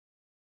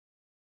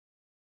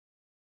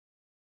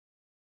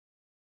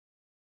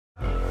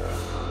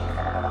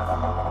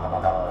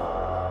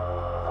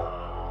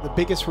the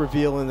biggest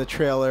reveal in the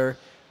trailer,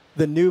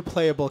 the new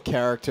playable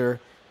character.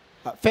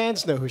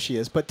 Fans know who she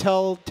is, but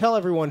tell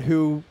everyone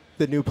who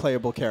the new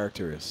playable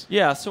character is.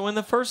 Yeah, so in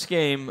the first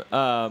game,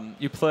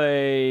 you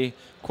play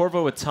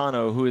Corvo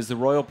Attano, who is the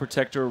royal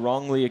protector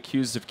wrongly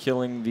accused of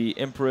killing the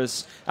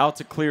Empress, out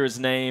to clear his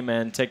name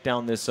and take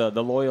down this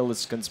the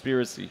Loyalist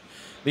conspiracy.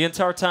 The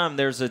entire time,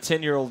 there's a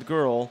 10-year-old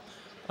girl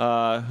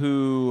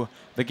who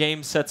the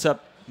game sets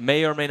up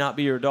may or may not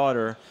be your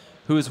daughter,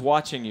 who is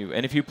watching you.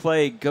 And if you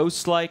play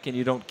ghost-like and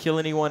you don't kill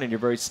anyone and you're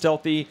very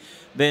stealthy,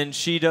 then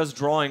she does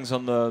drawings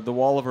on the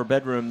wall of her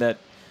bedroom that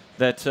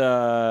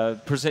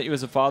present you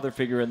as a father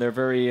figure, and they're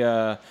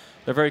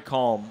very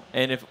calm.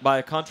 And if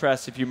by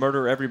contrast, if you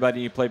murder everybody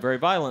and you play very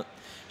violent,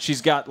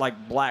 she's got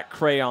like black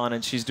crayon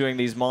and she's doing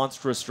these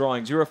monstrous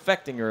drawings. You're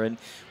affecting her. And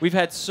we've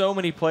had so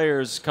many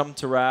players come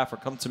to Raph or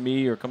come to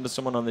me or come to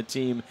someone on the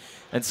team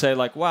and say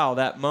like, wow,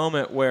 that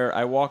moment where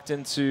I walked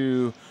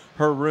into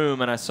her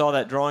room and I saw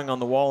that drawing on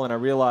the wall and I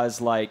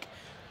realized like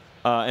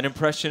an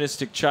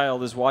impressionistic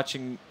child is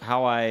watching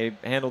how I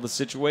handle the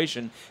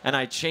situation, and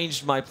I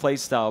changed my play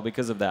style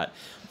because of that.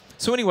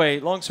 So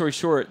anyway, long story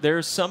short,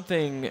 there's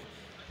something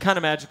kind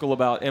of magical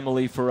about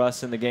Emily for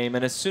us in the game,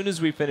 and as soon as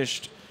we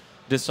finished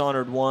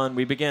Dishonored 1,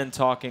 we began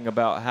talking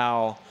about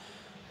how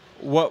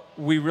what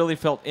we really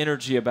felt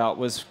energy about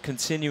was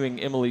continuing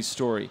Emily's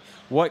story.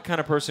 What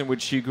kind of person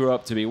would she grow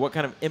up to be? What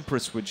kind of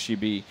empress would she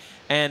be?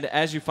 And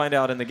as you find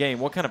out in the game,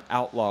 what kind of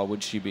outlaw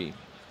would she be?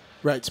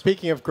 Right.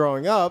 Speaking of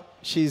growing up,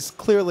 she's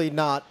clearly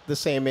not the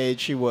same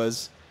age she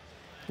was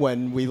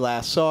when we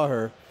last saw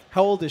her.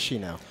 How old is she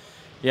now?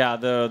 Yeah,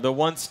 the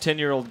once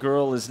 10-year-old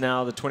girl is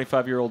now the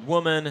 25-year-old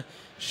woman.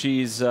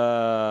 She's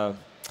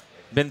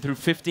been through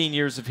 15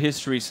 years of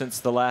history since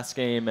the last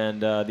game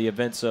and the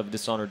events of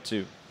Dishonored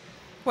 2.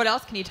 What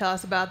else can you tell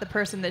us about the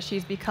person that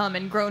she's become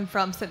and grown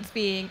from since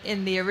being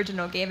in the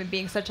original game and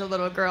being such a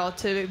little girl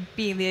to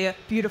being the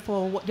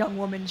beautiful young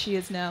woman she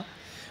is now?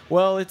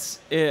 Well, it's,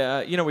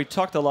 you know, we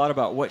talked a lot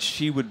about what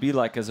she would be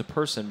like as a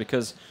person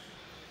because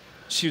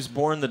she was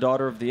born the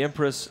daughter of the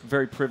Empress,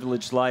 very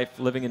privileged life,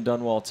 living in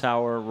Dunwall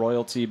Tower,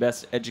 royalty,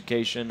 best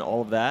education,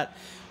 all of that.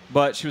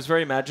 But she was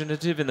very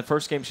imaginative. In the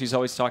first game, she's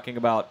always talking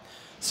about,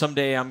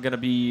 someday I'm going to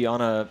be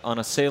on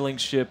a sailing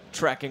ship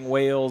tracking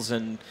whales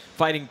and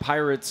fighting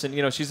pirates. And,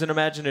 you know, she's an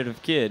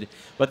imaginative kid.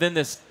 But then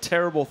this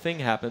terrible thing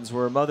happens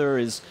where her mother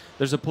is,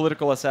 there's a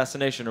political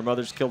assassination. Her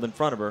mother's killed in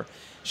front of her.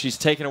 She's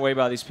taken away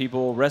by these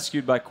people,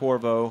 rescued by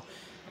Corvo.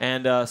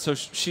 And so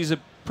she's a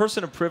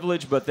person of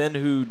privilege, but then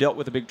who dealt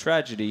with a big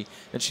tragedy.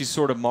 And she's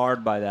sort of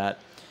marred by that.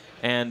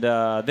 And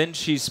then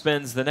she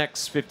spends the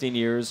next 15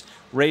 years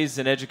raised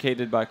and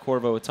educated by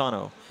Corvo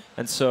Attano.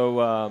 And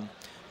so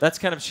that's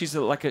kind of, she's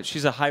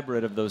a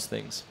hybrid of those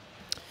things.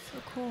 So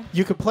cool.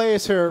 You could play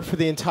as her for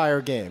the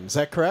entire game. Is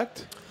that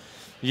correct?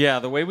 Yeah,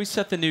 the way we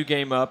set the new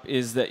game up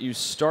is that you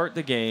start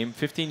the game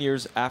 15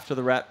 years after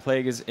the Rat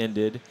Plague has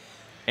ended,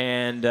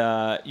 and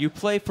you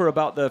play for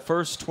about the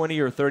first 20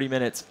 or 30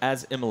 minutes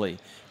as Emily.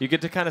 You get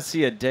to kind of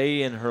see a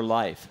day in her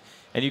life,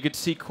 and you get to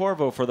see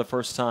Corvo for the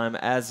first time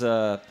as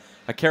a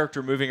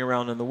character moving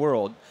around in the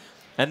world.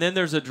 And then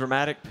there's a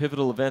dramatic,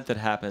 pivotal event that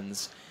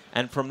happens,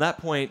 and from that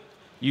point,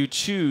 you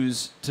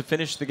choose to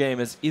finish the game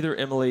as either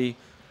Emily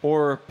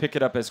or pick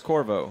it up as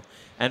Corvo.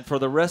 And for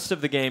the rest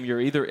of the game,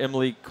 you're either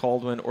Emily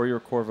Caldwin or you're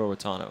Corvo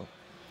Attano.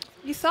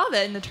 You saw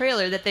that in the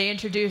trailer that they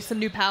introduced some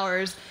new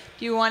powers.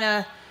 Do you want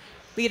to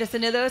lead us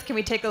into those? Can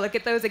we take a look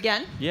at those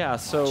again? Yeah,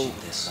 so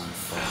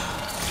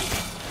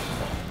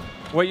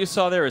what you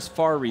saw there is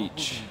Far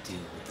Reach.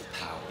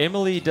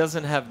 Emily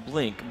doesn't have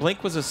Blink.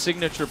 Blink was a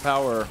signature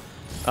power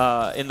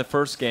in the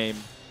first game.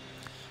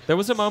 There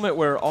was a moment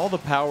where all the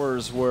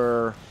powers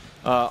were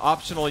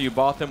optional. You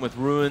bought them with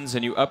ruins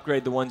and you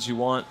upgrade the ones you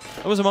want.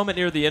 There was a moment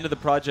near the end of the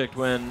project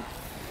when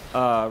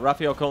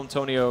Rafael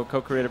Colantonio,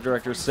 co-creative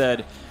director,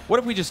 said, what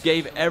if we just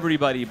gave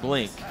everybody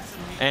Blink?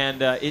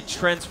 And it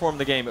transformed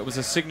the game. It was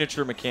a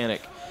signature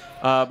mechanic.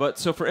 But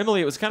so for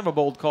Emily, it was kind of a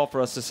bold call for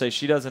us to say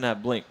she doesn't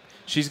have Blink.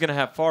 She's going to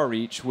have Far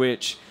Reach,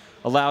 which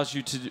allows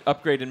you to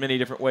upgrade in many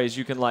different ways.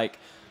 You can, like,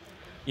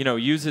 you know,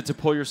 use it to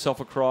pull yourself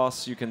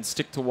across. You can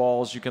stick to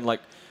walls. You can, like,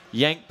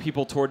 yank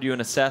people toward you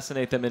and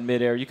assassinate them in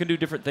midair. You can do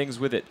different things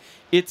with it.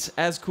 It's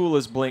as cool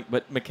as Blink,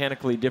 but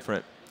mechanically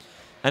different.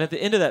 And at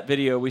the end of that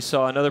video, we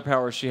saw another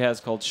power she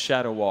has called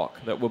Shadow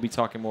Walk that we'll be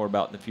talking more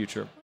about in the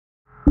future.